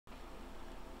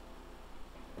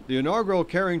The inaugural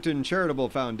Carrington Charitable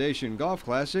Foundation Golf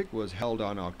Classic was held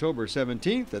on October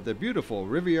 17th at the beautiful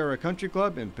Riviera Country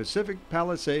Club in Pacific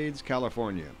Palisades,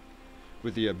 California.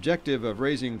 With the objective of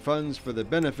raising funds for the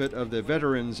benefit of the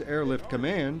Veterans Airlift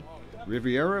Command,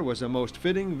 Riviera was a most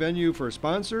fitting venue for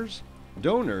sponsors,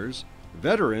 donors,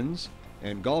 veterans,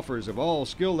 and golfers of all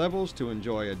skill levels to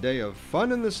enjoy a day of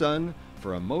fun in the sun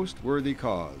for a most worthy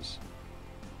cause.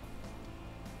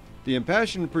 The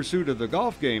impassioned pursuit of the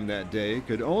golf game that day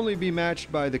could only be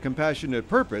matched by the compassionate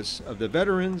purpose of the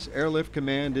Veterans Airlift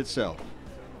Command itself,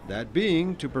 that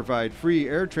being to provide free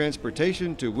air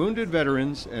transportation to wounded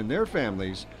veterans and their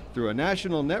families through a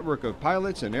national network of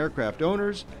pilots and aircraft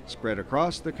owners spread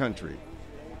across the country.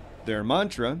 Their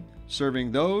mantra,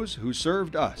 serving those who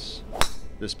served us.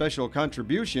 The special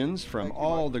contributions from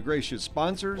all the gracious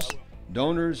sponsors,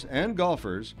 donors, and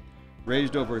golfers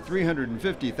raised over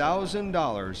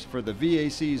 $350,000 for the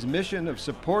VAC's mission of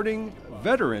supporting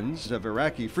veterans of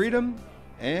Iraqi freedom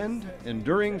and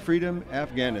enduring freedom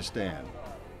Afghanistan.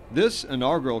 This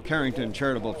inaugural Carrington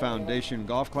Charitable Foundation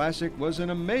Golf Classic was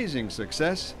an amazing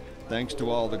success thanks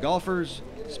to all the golfers,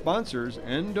 sponsors,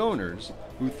 and donors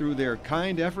who through their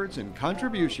kind efforts and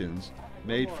contributions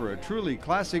made for a truly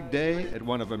classic day at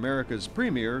one of America's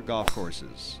premier golf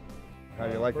courses. How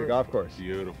do you like the golf course?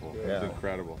 Beautiful. Yeah. It's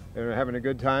incredible. And having a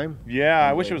good time? Yeah,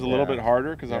 I wish it was a little bit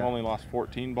harder because I've only lost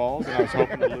 14 balls and I was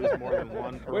hoping to lose more than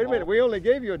one per Wait a minute, hole. we only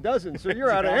gave you a dozen, so you're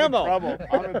out of ammo. I'm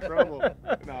in trouble. No,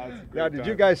 it's a Now, great did time.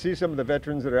 you guys see some of the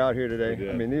veterans that are out here today? We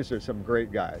did. I mean, these are some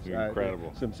great guys.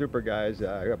 Incredible. Some super guys.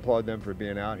 I applaud them for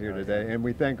being out here today. And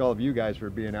we thank all of you guys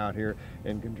for being out here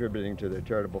and contributing to the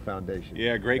Charitable Foundation.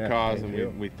 Yeah, great cause, thank and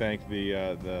you. we thank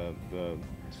the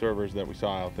servers that we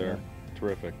saw out there.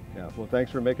 Terrific. Yeah, well,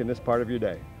 thanks for making this part of your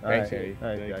day. Thanks, All Eddie. All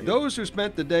right, Thank guys. you. Those who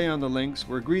spent the day on the links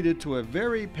were greeted to a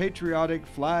very patriotic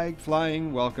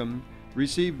flag-flying welcome,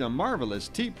 received a marvelous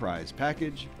tea prize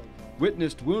package,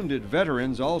 witnessed wounded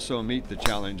veterans also meet the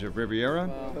challenge of Riviera.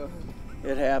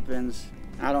 It happens.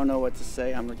 I don't know what to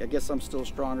say. I guess I'm still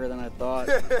stronger than I thought.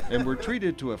 And were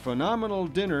treated to a phenomenal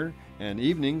dinner and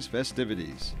evening's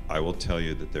festivities. I will tell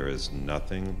you that there is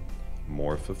nothing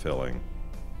more fulfilling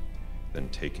than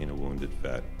taking a wounded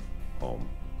vet home.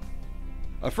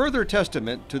 A further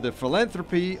testament to the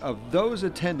philanthropy of those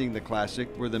attending the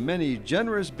Classic were the many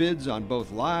generous bids on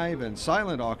both live and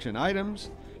silent auction items,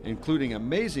 including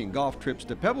amazing golf trips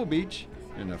to Pebble Beach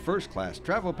and a first-class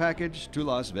travel package to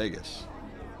Las Vegas.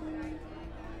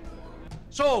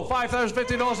 So,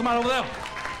 $5,050 amount over there.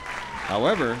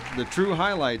 However, the true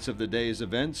highlights of the day's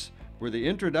events were the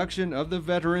introduction of the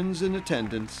veterans in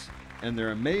attendance and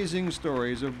their amazing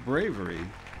stories of bravery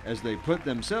as they put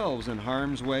themselves in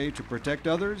harm's way to protect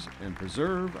others and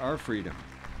preserve our freedom.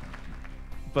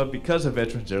 But because of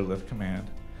Veterans Airlift Command,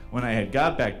 when I had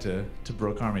got back to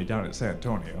Brooke Army down at San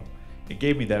Antonio, it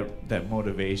gave me that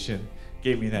motivation,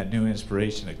 gave me that new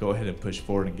inspiration to go ahead and push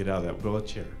forward and get out of that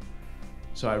wheelchair.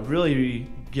 So I really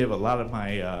give a lot of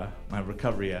my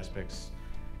recovery aspects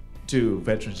to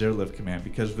Veterans Airlift Command,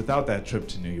 because without that trip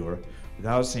to New York,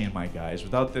 without seeing my guys,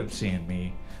 without them seeing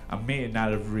me, I may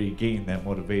not have regained that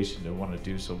motivation to want to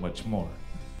do so much more.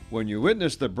 When you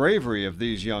witness the bravery of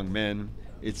these young men,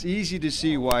 it's easy to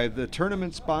see why the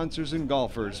tournament sponsors and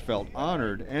golfers felt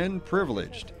honored and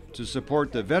privileged to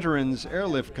support the Veterans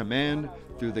Airlift Command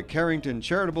through the Carrington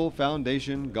Charitable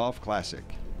Foundation Golf Classic.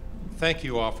 Thank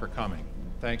you all for coming.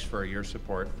 Thanks for your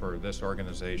support for this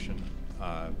organization,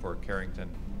 for Carrington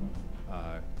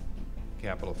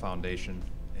Capital Foundation,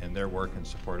 and their work in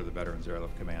support of the Veterans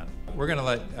Airlift Command. We're going to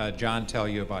let John tell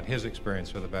you about his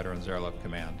experience with the Veterans Airlift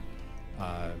Command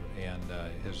and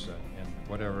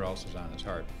whatever else is on his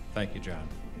heart. Thank you, John.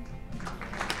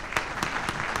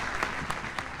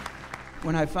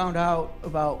 When I found out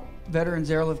about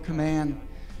Veterans Airlift Command,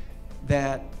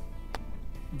 that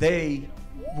they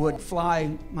would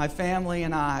fly my family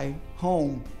and I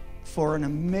home for an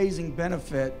amazing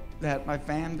benefit that my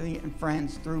family and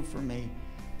friends threw for me.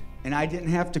 And I didn't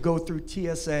have to go through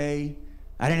TSA.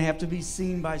 I didn't have to be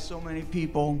seen by so many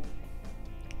people.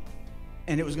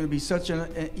 And it was going to be such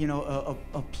a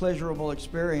pleasurable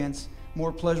experience,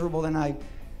 more pleasurable than I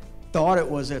thought it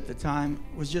was at the time.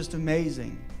 It was just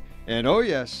amazing. And oh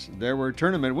yes, there were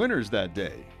tournament winners that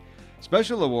day.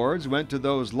 Special awards went to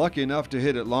those lucky enough to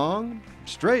hit it long,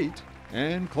 straight,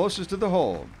 and closest to the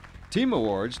hole. Team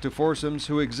awards to foursomes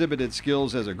who exhibited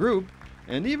skills as a group,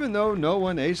 and even though no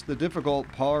one aced the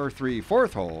difficult par 3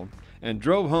 fourth hole and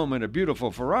drove home in a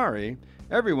beautiful Ferrari,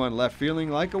 everyone left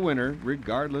feeling like a winner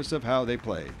regardless of how they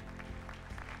played.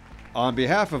 On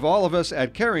behalf of all of us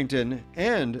at Carrington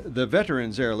and the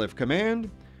Veterans Airlift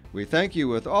Command, we thank you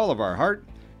with all of our heart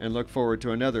and look forward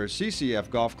to another CCF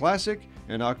Golf Classic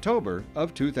in October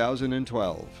of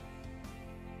 2012.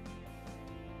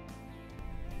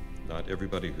 Not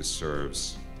everybody who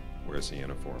serves wears a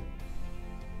uniform.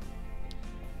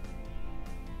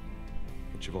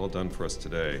 What you've all done for us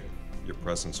today, your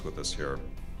presence with us here,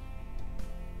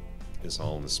 is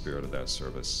all in the spirit of that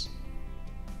service.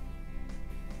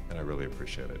 And I really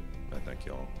appreciate it. I thank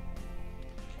you all.